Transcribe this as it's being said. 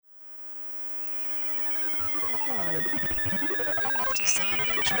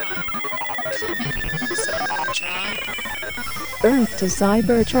Earth to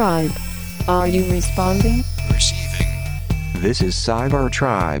Cyber Tribe. Are you responding? Receiving. This is Cyber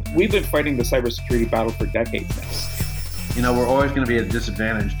Tribe. We've been fighting the cybersecurity battle for decades now. You know, we're always going to be at a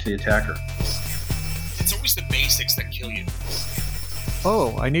disadvantage to the attacker. It's always the basics that kill you.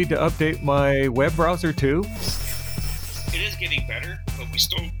 Oh, I need to update my web browser too? It is getting better, but we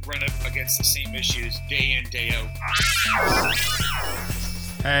still run up against the same issues day in, day out.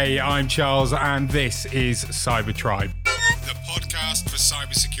 Hey, I'm Charles, and this is Cyber Tribe, The podcast for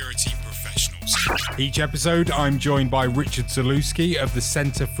cybersecurity professionals. Each episode, I'm joined by Richard Zalewski of the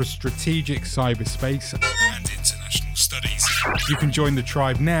Center for Strategic Cyberspace And International Studies. You can join the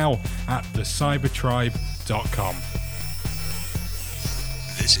tribe now at thecybertribe.com.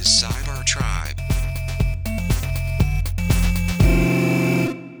 This is Cyber Tribe.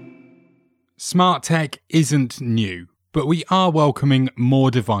 Smart tech isn't new, but we are welcoming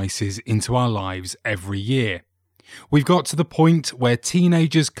more devices into our lives every year. We've got to the point where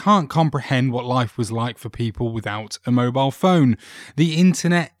teenagers can't comprehend what life was like for people without a mobile phone. The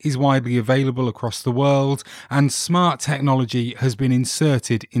internet is widely available across the world, and smart technology has been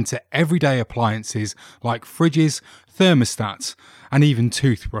inserted into everyday appliances like fridges, thermostats, and even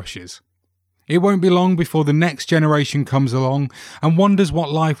toothbrushes. It won't be long before the next generation comes along and wonders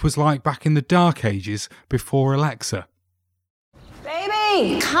what life was like back in the dark ages before Alexa.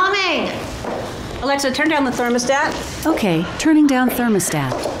 Baby! Coming! Alexa, turn down the thermostat. Okay, turning down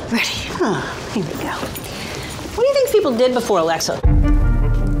thermostat. Ready. Here we go. What do you think people did before Alexa?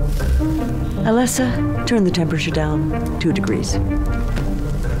 Alexa, turn the temperature down 2 degrees.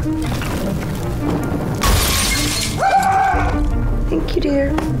 Thank you,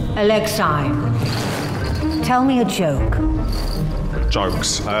 dear. Alexa, tell me a joke.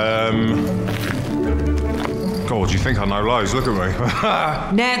 Jokes. God, you think I know loads? Look at me.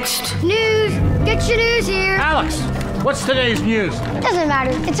 Next. News! Get your news here! Alex, what's today's news? Doesn't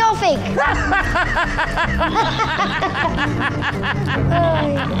matter. It's all fake.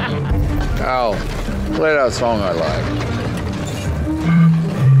 Al, play that song I like.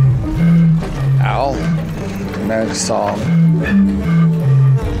 Al, next song.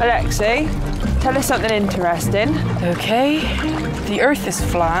 Alexei, tell us something interesting. Okay. The Earth is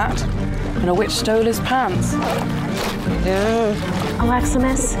flat, and a witch stole his pants.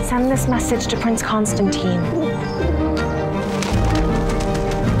 Aleximus, send this message to Prince Constantine.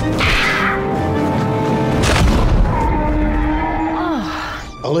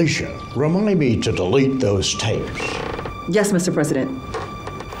 Alicia, remind me to delete those tapes. Yes, Mr. President.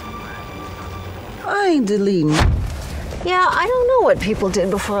 I ain't deleting. Yeah, I don't know what people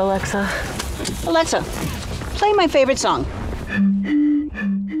did before Alexa. Alexa, play my favorite song.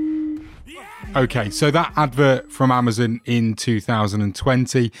 Okay, so that advert from Amazon in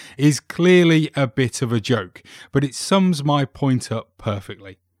 2020 is clearly a bit of a joke, but it sums my point up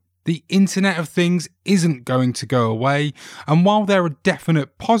perfectly. The Internet of Things isn't going to go away, and while there are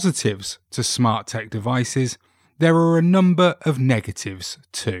definite positives to smart tech devices, there are a number of negatives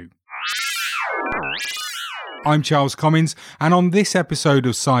too. I'm Charles Commins, and on this episode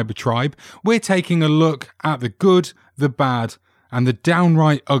of Cyber Tribe, we're taking a look at the good, the bad, and the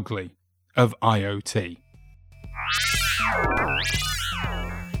downright ugly of IoT.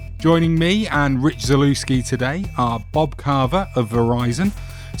 Joining me and Rich Zalewski today are Bob Carver of Verizon,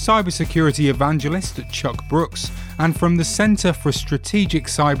 cybersecurity evangelist at Chuck Brooks, and from the Center for Strategic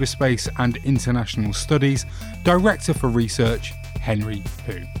Cyberspace and International Studies, Director for Research, Henry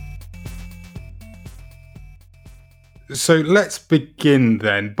Hu. So let's begin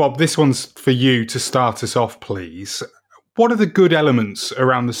then. Bob, this one's for you to start us off, please. What are the good elements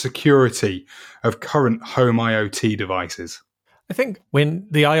around the security of current home IoT devices? I think when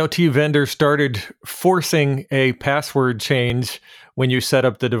the IoT vendors started forcing a password change when you set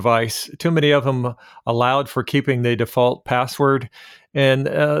up the device, too many of them allowed for keeping the default password. And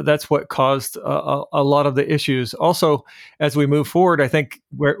that's what caused a lot of the issues. Also, as we move forward, I think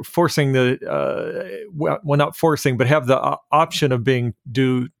we're forcing well, not forcing, but have the option of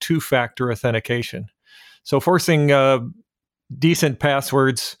do two-factor authentication. So forcing decent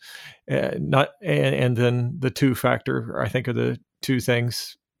passwords, and then the two-factor, I think, are the two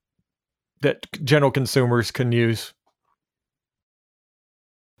things that general consumers can use.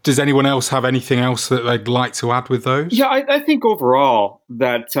 Does anyone else have anything else that they'd like to add with those? Yeah, I think overall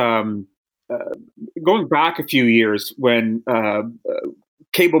that going back a few years when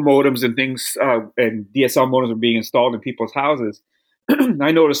cable modems and things and DSL modems were being installed in people's houses,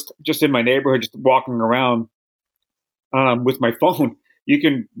 I noticed just in my neighborhood, just walking around with my phone, you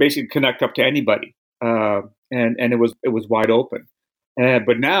can basically connect up to anybody. and it was wide open.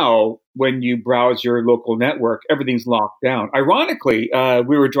 But now, when you browse your local network, everything's locked down. Ironically,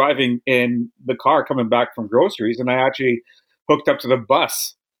 we were driving in the car coming back from groceries, and I actually hooked up to the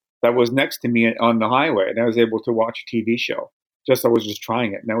bus that was next to me on the highway, and I was able to watch a TV show. I was just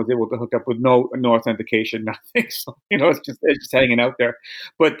trying it, and I was able to hook up with no authentication, nothing. So, it's just hanging out there.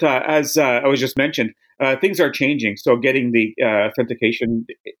 But as I was just mentioned, things are changing. So getting the authentication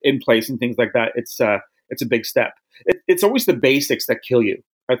in place and things like that, it's a big step. It's always the basics that kill you.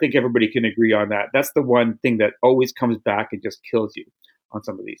 I think everybody can agree on that. That's the one thing that always comes back and just kills you on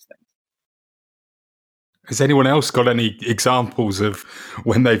some of these things. Has anyone else got any examples of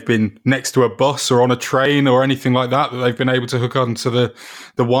when they've been next to a bus or on a train or anything like that they've been able to hook onto the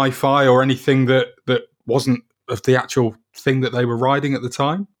Wi-Fi or anything that wasn't of the actual thing that they were riding at the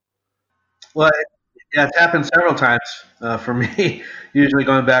time? Well, yeah, it's happened several times for me, usually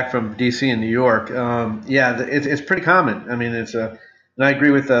going back from DC and New York. It's pretty common. I mean, and I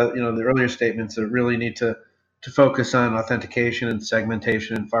agree with the earlier statements that really need to focus on authentication and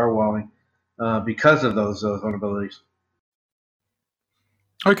segmentation and firewalling. Because of those vulnerabilities.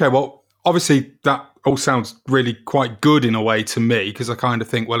 Okay, well, obviously that all sounds really quite good in a way to me, because I kind of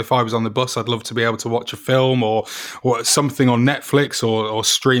think, well, if I was on the bus, I'd love to be able to watch a film or something on Netflix or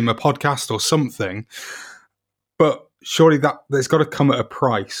stream a podcast or something. But surely there's got to come at a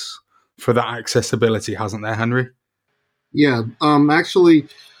price for that accessibility, hasn't there, Henry? Yeah, actually...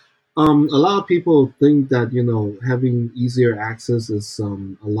 a lot of people think that, having easier access is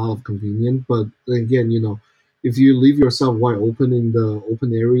a lot of convenient. But again, if you leave yourself wide open in the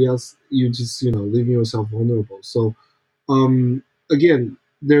open areas, you just, leaving yourself vulnerable. So, again,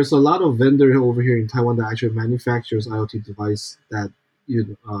 there's a lot of vendor over here in Taiwan that actually manufactures IoT device that,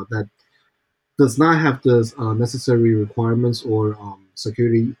 that does not have the necessary requirements or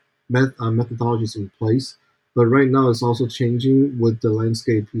security methodologies in place. But right now, it's also changing with the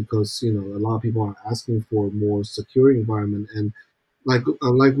landscape because, a lot of people are asking for more secure environment. And like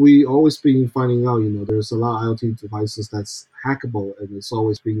we always been finding out, there's a lot of IoT devices that's hackable, and it's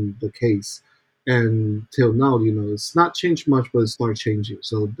always been the case. And till now, it's not changed much, but it's started changing.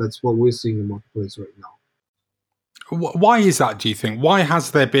 So that's what we're seeing in the marketplace right now. Why is that, do you think? Why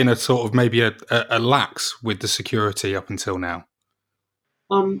has there been a sort of maybe a lax with the security up until now?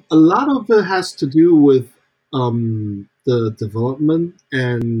 A lot of it has to do with the development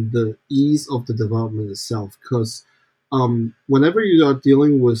and the ease of the development itself, because whenever you are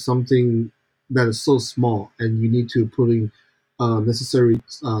dealing with something that is so small and you need to put in necessary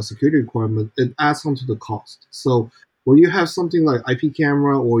security requirement, it adds on to the cost. So when you have something like IP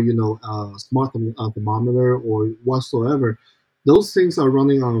camera or smart thermometer or whatsoever, those things are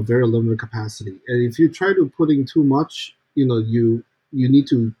running on a very limited capacity, and if you try to put in too much, you need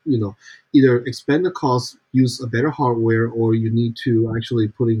to, either expand the cost, use a better hardware, or you need to actually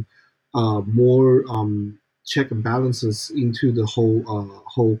put in more check and balances into the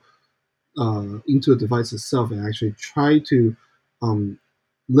into the device itself, and actually try to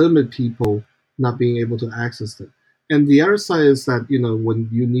limit people not being able to access it. And the other side is that, when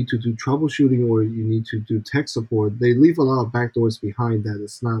you need to do troubleshooting or you need to do tech support, they leave a lot of backdoors behind that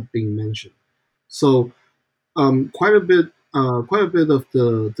is not being mentioned. So quite a bit of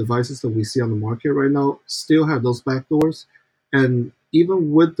the devices that we see on the market right now still have those backdoors, and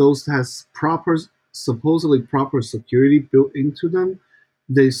even with those that has supposedly proper security built into them,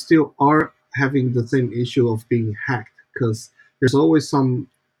 they still are having the same issue of being hacked, because there's always some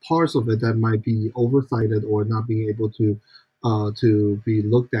parts of it that might be oversighted or not being able to be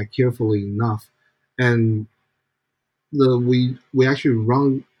looked at carefully enough. And we actually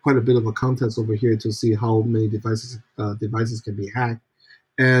run quite a bit of a contest over here to see how many devices can be hacked,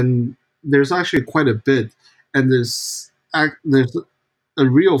 and there's actually quite a bit. And there's a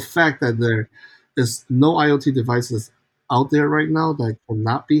real fact that there is no IoT devices out there right now that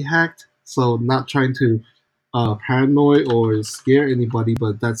cannot be hacked. So not trying to paranoid or scare anybody,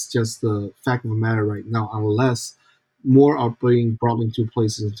 but that's just the fact of the matter right now, unless more are being brought into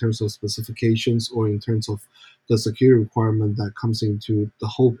places in terms of specifications or in terms of the security requirement that comes into the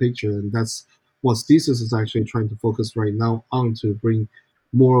whole picture. And that's what Thesis is actually trying to focus right now on, to bring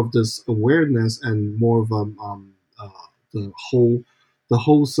more of this awareness and more of the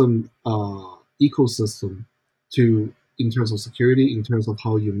wholesome ecosystem in terms of security, in terms of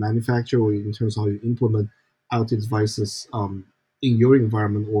how you manufacture, or in terms of how you implement IoT devices in your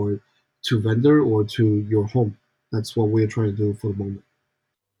environment, or to vendor, or to your home. That's what we're trying to do for the moment.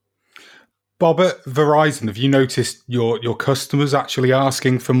 Bob, at Verizon, have you noticed your customers actually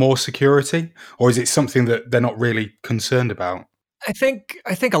asking for more security, or is it something that they're not really concerned about? I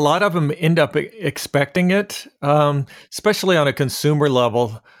think a lot of them end up expecting it, especially on a consumer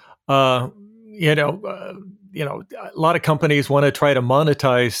level. A lot of companies want to try to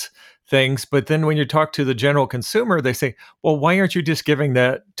monetize things, but then when you talk to the general consumer, they say, "Well, why aren't you just giving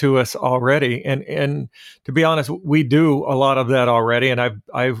that to us already?" And to be honest, we do a lot of that already, and I've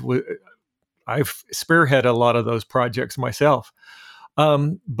spearheaded a lot of those projects myself.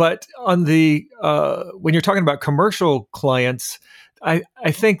 But on the when you're talking about commercial clients, I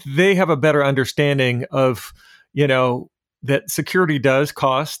think they have a better understanding of, that security does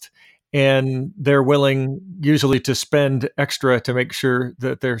cost, and they're willing usually to spend extra to make sure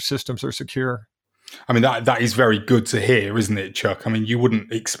that their systems are secure. I mean, that is very good to hear, isn't it, Chuck? I mean, you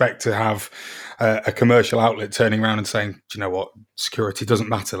wouldn't expect to have a commercial outlet turning around and saying, "Do you know what? Security doesn't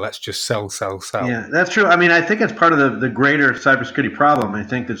matter. Let's just sell." Yeah, that's true. I mean, I think it's part of the greater cybersecurity problem. I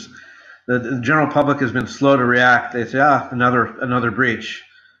think that's the general public has been slow to react. They say, another breach,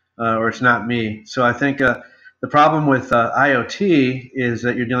 or it's not me. So I think the problem with IoT is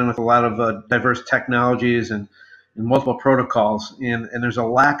that you're dealing with a lot of diverse technologies and multiple protocols, and there's a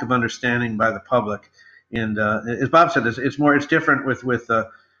lack of understanding by the public. And as Bob said, it's different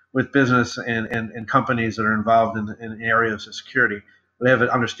with business and companies that are involved in areas of security. They have an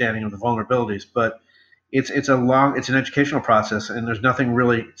understanding of the vulnerabilities, but it's an educational process, and there's nothing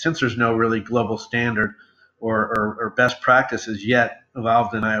really, since there's no really global standard or best practices yet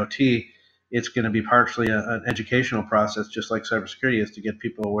evolved in IoT. It's going to be partially an educational process, just like cybersecurity is, to get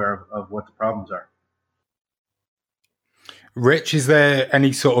people aware of what the problems are. Rich, is there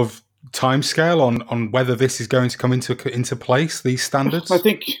any sort of timescale on whether this is going to come into place, these standards? I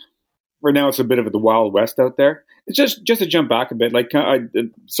think right now it's a bit of the Wild West out there. It's just to jump back a bit, like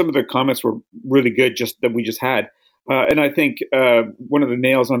some of the comments were really good that we just had. And I think one of the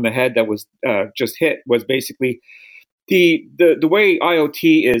nails on the head that was just hit was basically the way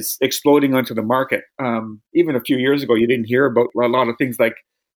IoT is exploding onto the market. Even a few years ago, you didn't hear about a lot of things like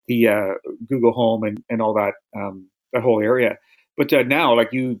the Google Home and all that, that whole area. But now,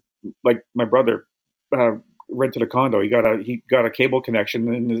 like my brother rented a condo. He got a cable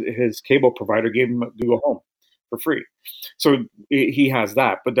connection, and his cable provider gave him a Google Home for free. So he has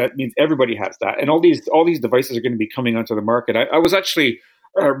that, but that means everybody has that. And all these devices are going to be coming onto the market. I was actually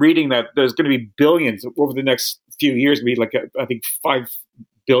reading that there's going to be billions over the next few years. Be like I think 5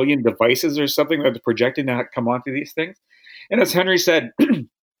 billion devices or something that they're projecting to come onto these things. And as Henry said,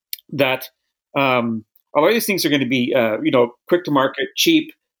 that a lot of these things are going to be quick to market,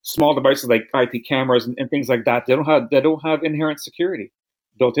 cheap, small devices like IP cameras and things like that. They don't have inherent security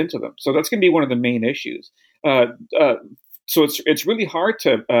built into them. So that's going to be one of the main issues. So it's really hard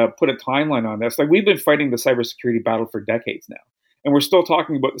to put a timeline on this. Like, we've been fighting the cybersecurity battle for decades now, and we're still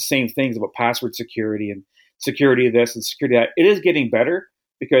talking about the same things about password security and security of this and security of that. It is getting better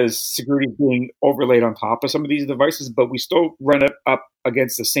because security is being overlaid on top of some of these devices, but we still run it up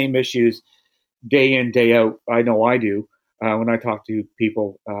against the same issues day in, day out. I know I do. When I talk to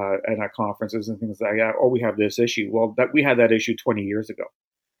people at conferences and things like that, we have this issue. Well, we had that issue 20 years ago,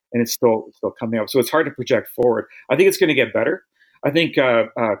 and it's still coming up. So it's hard to project forward. I think it's going to get better. I think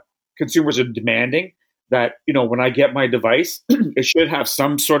consumers are demanding that, when I get my device, it should have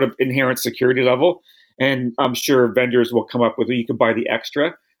some sort of inherent security level. And I'm sure vendors will come up with, you can buy the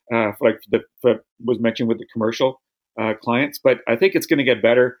extra, like was mentioned with the commercial clients. But I think it's going to get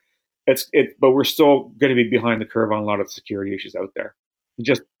better. But we're still going to be behind the curve on a lot of security issues out there.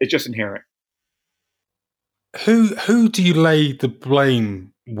 It's just inherent. Who do you lay the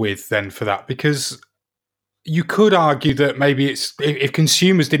blame with then for that? Because you could argue that maybe it's if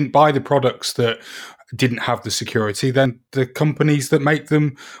consumers didn't buy the products that didn't have the security, then the companies that make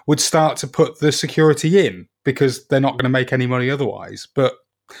them would start to put the security in because they're not going to make any money otherwise. But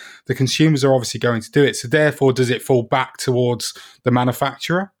the consumers are obviously going to do it. So therefore, does it fall back towards the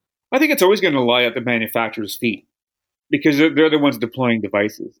manufacturer? I think it's always going to lie at the manufacturer's feet because they're the ones deploying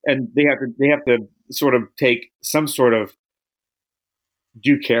devices, and they have to sort of take some sort of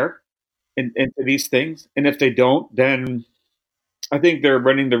due care into these things. And if they don't, then I think they're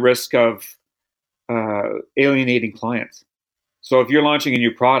running the risk of alienating clients. So if you're launching a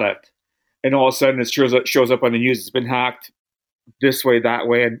new product and all of a sudden it shows up on the news, it's been hacked this way, that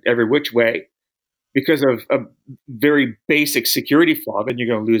way, and every which way, because of a very basic security flaw, then you're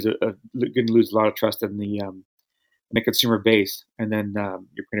going to lose a lot of trust in the consumer base, and then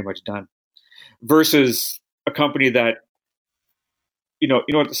you're pretty much done. Versus a company that, you know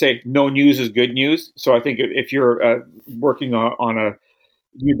what to say, no news is good news. So I think if you're working on a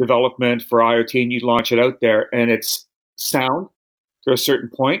new development for IoT and you launch it out there and it's sound to a certain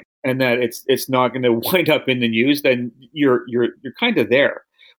point, and that it's not going to wind up in the news, then you're kind of there.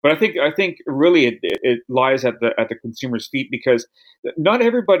 But I think really it lies at the consumer's feet, because not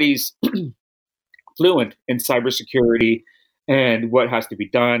everybody's fluent in cybersecurity and what has to be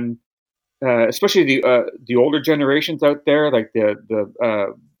done. Especially the older generations out there, like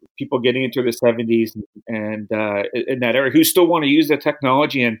the people getting into the 70s and in that area, who still want to use the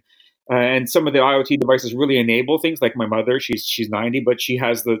technology, and some of the IoT devices really enable things. Like my mother, she's 90, but she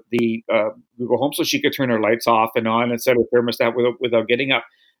has the Google Home, so she could turn her lights off and on and set her thermostat without getting up.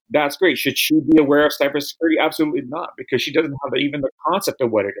 That's great. Should she be aware of cybersecurity? Absolutely not, because she doesn't have even the concept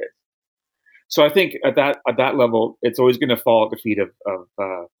of what it is. So I think at that level, it's always going to fall at the feet of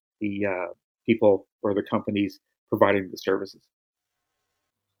the people or the companies providing the services.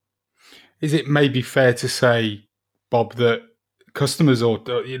 Is it maybe fair to say, Bob, that customers or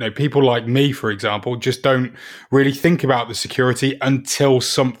people like me, for example, just don't really think about the security until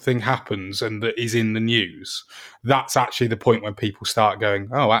something happens and that is in the news? That's actually the point when people start going,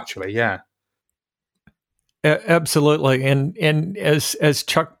 oh, actually, yeah. Absolutely. And as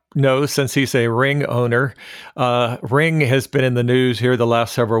Chuck knows, since he's a Ring owner, Ring has been in the news here the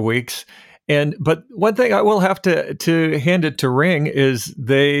last several weeks. But one thing I will have to hand it to Ring is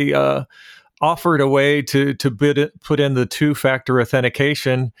they offered a way to put in the two-factor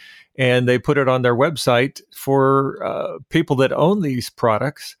authentication, and they put it on their website for people that own these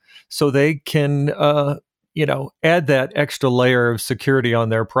products, so they can add that extra layer of security on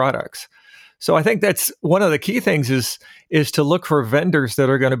their products. So I think that's one of the key things is to look for vendors that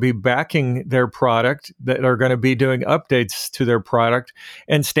are going to be backing their product, that are going to be doing updates to their product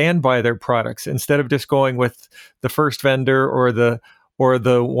and stand by their products, instead of just going with the first vendor or the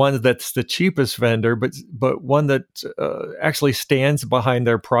one that's the cheapest vendor, but one that actually stands behind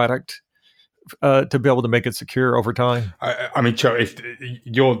their product to be able to make it secure over time. I mean, Chuck, if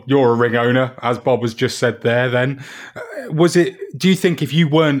you're a Ring owner, as Bob has just said there, then do you think if you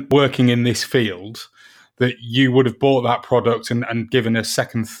weren't working in this field, that you would have bought that product and given a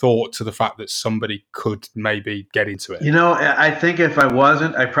second thought to the fact that somebody could maybe get into it? I think if I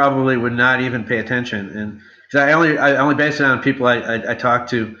wasn't, I probably would not even pay attention. And because I only base it on people I talk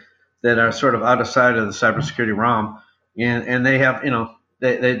to that are sort of outside of the cybersecurity realm, and they have,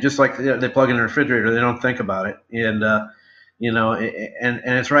 they just like they plug in a refrigerator, they don't think about it, and and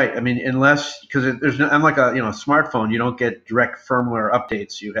it's right. I mean, unless, because unlike a smartphone, you don't get direct firmware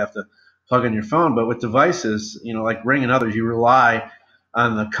updates. You have to plug in your phone. But with devices, like Ring and others, you rely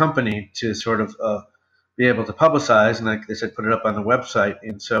on the company to sort of be able to publicize, and like they said, put it up on the website.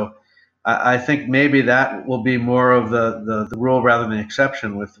 And so I think maybe that will be more of the rule rather than the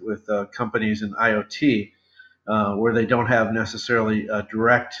exception with companies in IoT, where they don't have necessarily a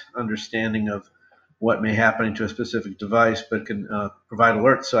direct understanding of what may happen to a specific device, but can provide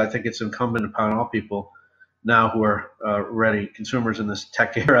alerts. So I think it's incumbent upon all people now who are ready, consumers in this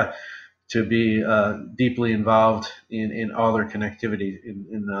tech era, to be deeply involved in all their connectivity,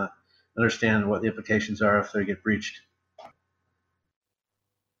 in understand what the implications are if they get breached.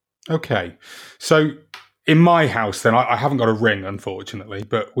 Okay, so in my house, then, I haven't got a Ring, unfortunately,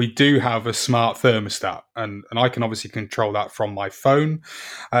 but we do have a smart thermostat, and I can obviously control that from my phone.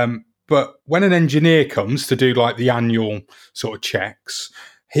 But when an engineer comes to do like the annual sort of checks,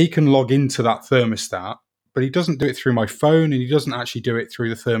 he can log into that thermostat, but he doesn't do it through my phone, and he doesn't actually do it through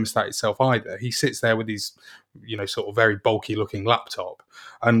the thermostat itself either. He sits there with his, sort of very bulky looking laptop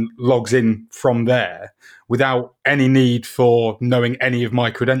and logs in from there without any need for knowing any of my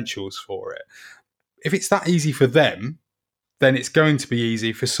credentials for it. If it's that easy for them, then it's going to be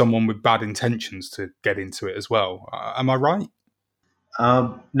easy for someone with bad intentions to get into it as well. Am I right?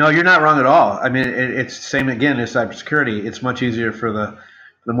 No, you're not wrong at all. I mean, it's the same again as cybersecurity. It's much easier for the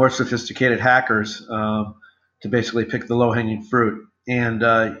more sophisticated hackers to basically pick the low-hanging fruit. And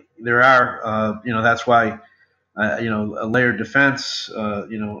there are, that's why, a layered defense,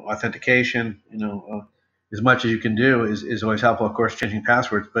 authentication, as much as you can do is always helpful. Of course, changing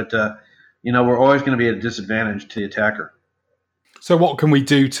passwords, but we're always going to be at a disadvantage to the attacker. So what can we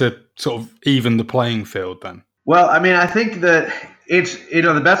do to sort of even the playing field then? Well, I mean, I think that it's,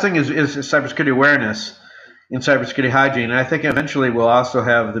 the best thing is cybersecurity awareness and cybersecurity hygiene. And I think eventually we'll also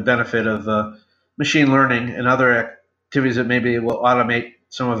have the benefit of machine learning and other activities that maybe will automate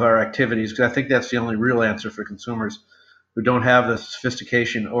some of our activities, because I think that's the only real answer for consumers who don't have the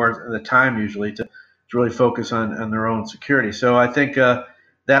sophistication or the time usually to really focus on their own security. So I think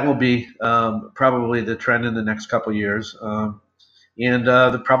that will be probably the trend in the next couple of years. And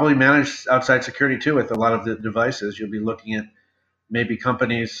they'll probably manage outside security too with a lot of the devices. You'll be looking at maybe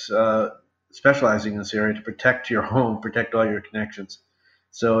companies specializing in this area to protect your home, protect all your connections.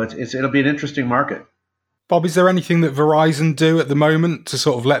 So it'll be an interesting market. Bob, is there anything that Verizon do at the moment to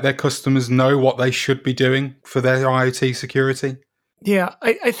sort of let their customers know what they should be doing for their IoT security? Yeah,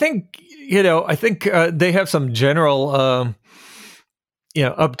 I think they have some general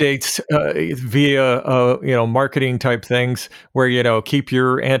updates via marketing type things where keep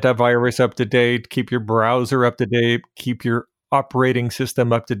your antivirus up to date, keep your browser up to date, keep your operating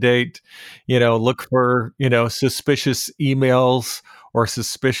system up to date, look for suspicious emails or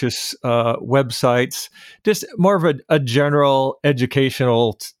suspicious websites, just more of a general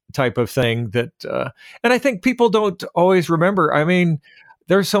educational type of thing that and I think people don't always remember. I mean,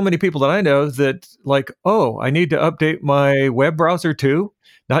 there's so many people that I know that I need to update my web browser too,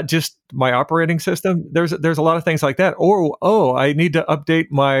 not just my operating system. There's a lot of things like that. Or, I need to update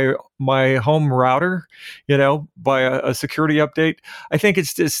my home router, by a security update. I think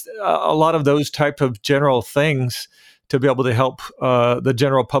it's just a lot of those type of general things to be able to help the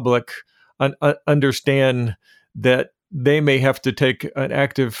general public understand that they may have to take an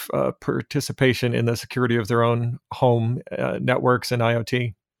active participation in the security of their own home networks and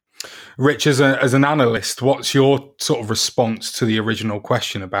IoT. Rich, as an analyst, what's your sort of response to the original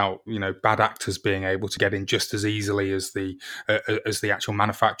question about bad actors being able to get in just as easily as the actual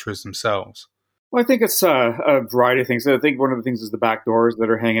manufacturers themselves? Well, I think it's a variety of things. I think one of the things is the back doors that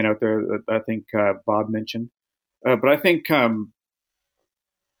are hanging out there that I think Bob mentioned. But I think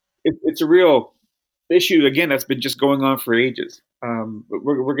it's a real issue, again, that's been just going on for ages. But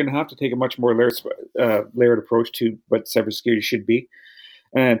we're going to have to take a much more layered approach to what cybersecurity should be.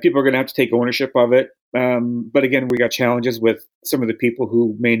 And people are going to have to take ownership of it. But again, we got challenges with some of the people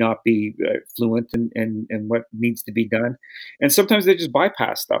who may not be fluent in what needs to be done. And sometimes they just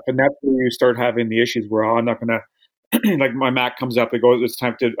bypass stuff. And that's where you start having the issues where, I'm not going to, like my Mac comes up, it goes, it's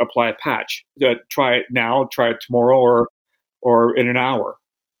time to apply a patch. Try it now, try it tomorrow, or in an hour.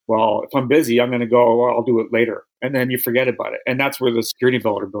 Well, if I'm busy, I'm going to go, I'll do it later. And then you forget about it. And that's where the security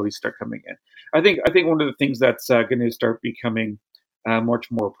vulnerabilities start coming in. I think one of the things that's going to start becoming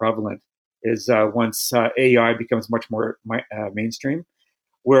much more prevalent is once AI becomes much more mainstream,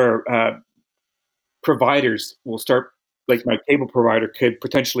 where providers will start, like my cable provider could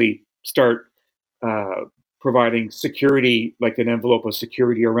potentially start providing security, like an envelope of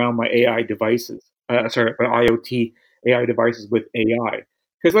security around my AI devices, my IoT AI devices with AI.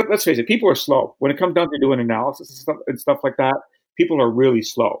 Because let's face it, people are slow. When it comes down to doing analysis and stuff like that, people are really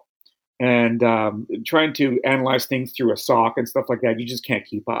slow. And trying to analyze things through a SOC and stuff like that, you just can't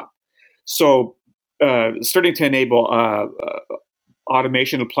keep up. So starting to enable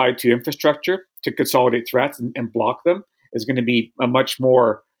automation applied to infrastructure to consolidate threats and block them is going to be a much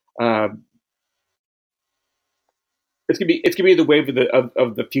more it's going to be the wave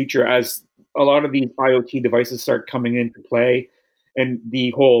of the future as a lot of these IoT devices start coming into play and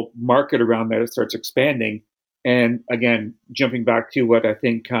the whole market around that starts expanding. And again, jumping back to what I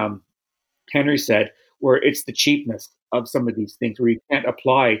think Henry said, where it's the cheapness of some of these things where you can't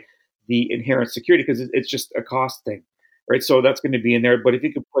apply the inherent security because it's just a cost thing, right? So that's going to be in there. But if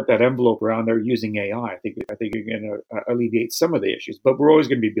you could put that envelope around there using AI, I think you're going to alleviate some of the issues. But we're always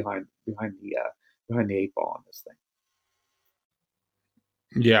going to be behind the eight ball on this thing.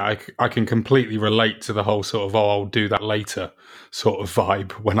 Yeah, I can completely relate to the whole sort of, I'll do that later sort of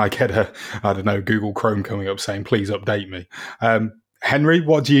vibe when I get Google Chrome coming up saying, please update me. Henry,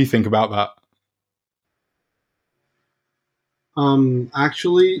 what do you think about that?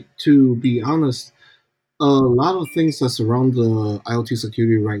 Actually, to be honest, a lot of things that surround the IoT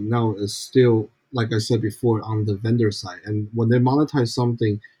security right now is still, like I said before, on the vendor side. And when they monetize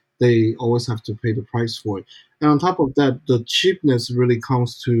something, they always have to pay the price for it. And on top of that, the cheapness really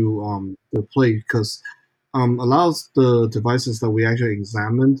comes to the play because a lot of the devices that we actually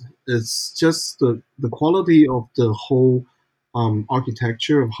examined, it's just the quality of the whole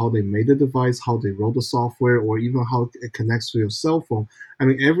architecture of how they made the device, how they wrote the software, or even how it connects to your cell phone. I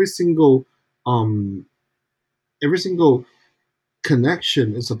mean, every single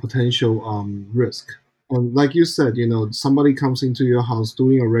connection is a potential risk. And like you said, somebody comes into your house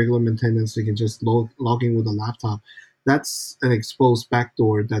doing a regular maintenance, they can just log in with a laptop. That's an exposed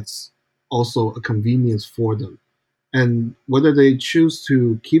backdoor. That's also a convenience for them. And whether they choose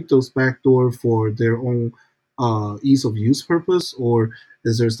to keep those backdoor for their own ease of use purpose, or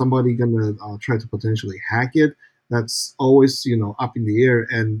is there somebody gonna try to potentially hack it? That's always up in the air,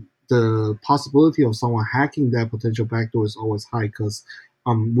 and the possibility of someone hacking that potential backdoor is always high because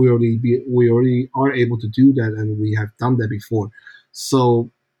we already are able to do that, and we have done that before.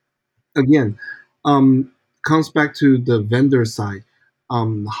 So again, comes back to the vendor side.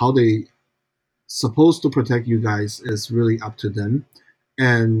 How they supposed to protect you guys is really up to them.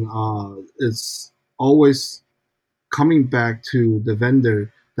 and it's always coming back to the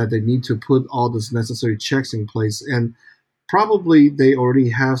vendor that they need to put all these necessary checks in place. And probably they already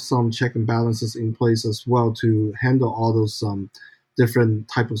have some check and balances in place as well to handle all those different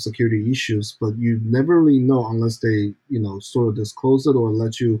type of security issues. But you never really know unless they, sort of disclose it or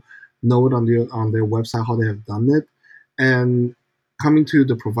let you know it on their website how they have done it. And coming to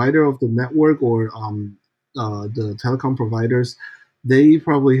the provider of the network or the telecom providers, they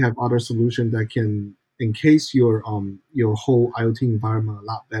probably have other solutions that can encase your whole IoT environment a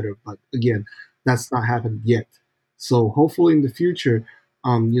lot better. But again, that's not happened yet. So hopefully in the future,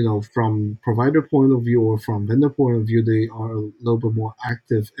 from provider point of view or from vendor point of view, they are a little bit more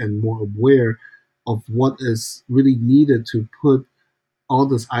active and more aware of what is really needed to put all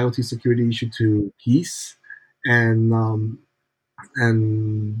this IoT security issue to peace. And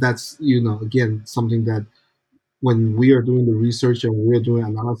that's, again, something that when we are doing the research and we're doing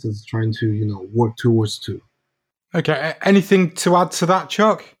analysis, trying to, work towards too. Okay. Anything to add to that,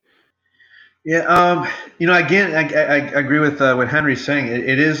 Chuck? Yeah. Again, I agree with what Henry's saying.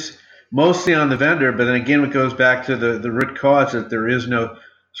 It is mostly on the vendor, but then again, it goes back to the root cause that there is no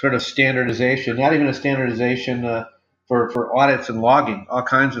sort of standardization, not even a standardization for audits and logging, all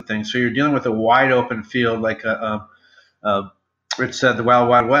kinds of things. So you're dealing with a wide open field, like Rich said, the Wild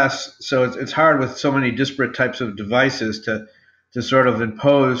Wild West. So it's hard with so many disparate types of devices to sort of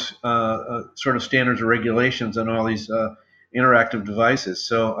impose sort of standards or regulations on all these interactive devices.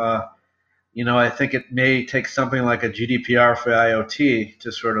 So, I think it may take something like a GDPR for IoT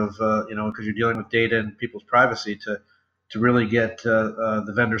to sort of, because you're dealing with data and people's privacy to really get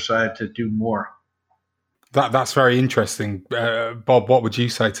the vendor side to do more. That's very interesting. Bob, what would you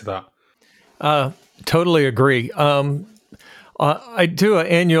say to that? Totally agree. I do an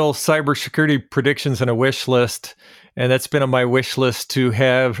annual cybersecurity predictions and a wish list, and that's been on my wish list to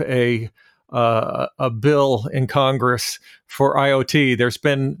have a bill in Congress for IoT. There's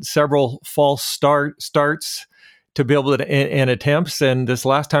been several false starts to be able to and attempts, and this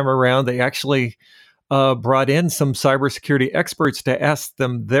last time around, they actually brought in some cybersecurity experts to ask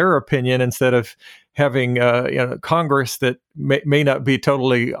them their opinion instead of having Congress that may not be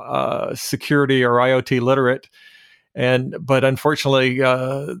totally security or IoT literate. But unfortunately,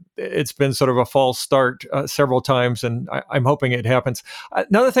 it's been sort of a false start several times, and I'm hoping it happens.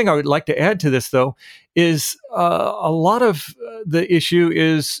 Another thing I would like to add to this, though, is a lot of the issue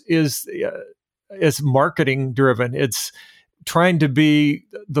is marketing driven. It's trying to be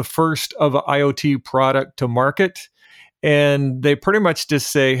the first of an IoT product to market, and they pretty much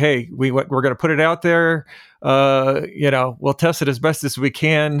just say, "Hey, we're going to put it out there. We'll test it as best as we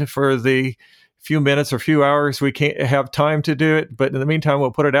can for the few minutes or few hours we can't have time to do it, but in the meantime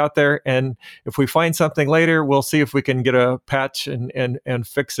we'll put it out there, and if we find something later, we'll see if we can get a patch and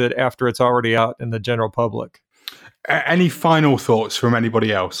fix it after it's already out in the general public." Any final thoughts from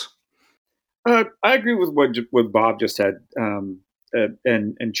anybody else? I agree with what Bob just said,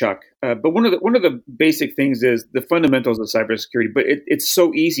 and Chuck. But one of the basic things is the fundamentals of cybersecurity. But it's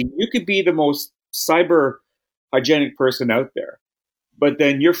so easy. You could be the most cyber hygienic person out there, but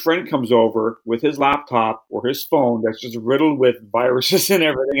then your friend comes over with his laptop or his phone that's just riddled with viruses and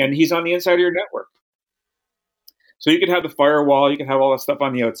everything, and he's on the inside of your network. So you could have the firewall, you can have all that stuff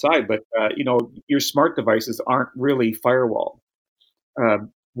on the outside, but your smart devices aren't really firewalled,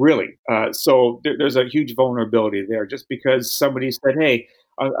 really. So there's a huge vulnerability there. Just because somebody said, "Hey,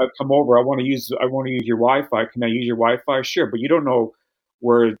 I'll come over. I want to use your Wi-Fi. Can I use your Wi-Fi?" Sure, but you don't know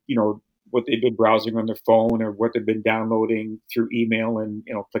where what they've been browsing on their phone or what they've been downloading through email and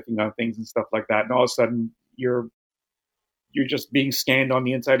clicking on things and stuff like that. And all of a sudden you're just being scanned on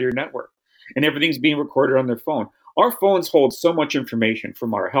the inside of your network, and everything's being recorded on their phone. Our phones hold so much information,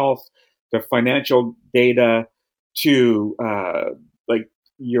 from our health to financial data to like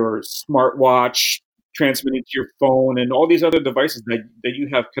your smartwatch transmitting to your phone and all these other devices that you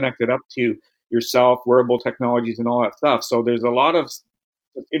have connected up to yourself, wearable technologies and all that stuff. So there's a lot of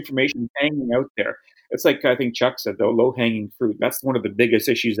information hanging out there. It's like I think Chuck said, though, low-hanging fruit. That's one of the biggest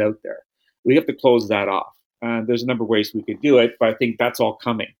issues out there. We have to close that off. There's a number of ways we could do it, but I think that's all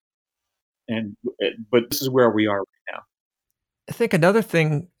coming. But this is where we are right now. I think another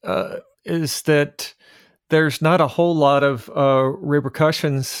thing is that there's not a whole lot of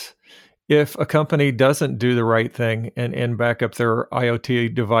repercussions if a company doesn't do the right thing and back up their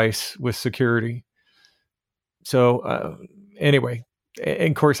IoT device with security. So anyway, and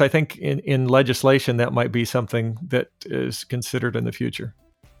of course, I think in legislation, that might be something that is considered in the future.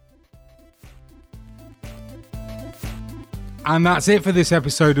 And that's it for this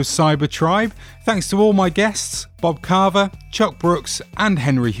episode of Cyber Tribe. Thanks to all my guests, Bob Carver, Chuck Brooks and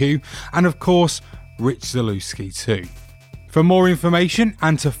Henry Hu, and of course, Rich Zalewski too. For more information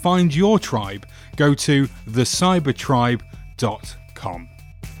and to find your tribe, go to thecybertribe.com.